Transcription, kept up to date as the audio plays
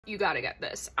You gotta get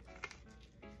this.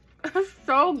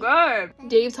 So good.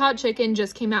 Dave's Hot Chicken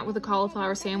just came out with a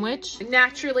cauliflower sandwich.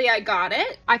 Naturally, I got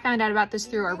it. I found out about this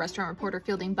through our restaurant reporter,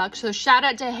 Fielding Buck, so shout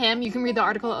out to him. You can read the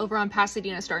article over on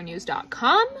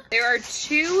PasadenaStarNews.com. There are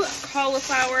 2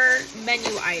 cauliflower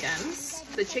menu items,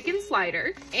 the chicken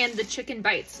slider and the chicken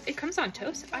bites. It comes on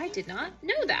toast. I did not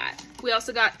know that. We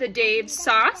also got the Dave's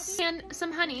sauce and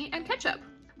some honey and ketchup.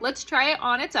 Let's try it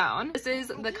on its own. This is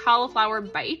the cauliflower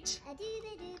bite.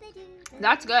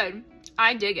 That's good.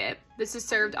 I dig it. This is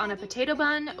served on a potato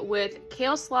bun with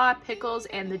kale slaw, pickles,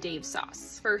 and the Dave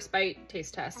sauce. First bite,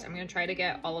 taste test. I'm gonna try to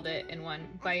get all of it in one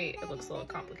bite. It looks a little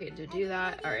complicated to do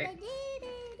that. All right.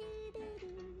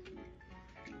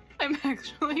 I'm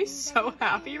actually so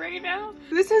happy right now.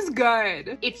 This is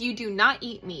good. If you do not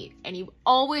eat meat and you've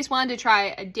always wanted to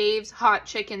try a Dave's Hot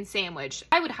Chicken sandwich,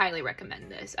 I would highly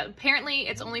recommend this. Apparently,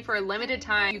 it's only for a limited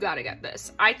time. You gotta get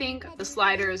this. I think the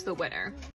slider is the winner.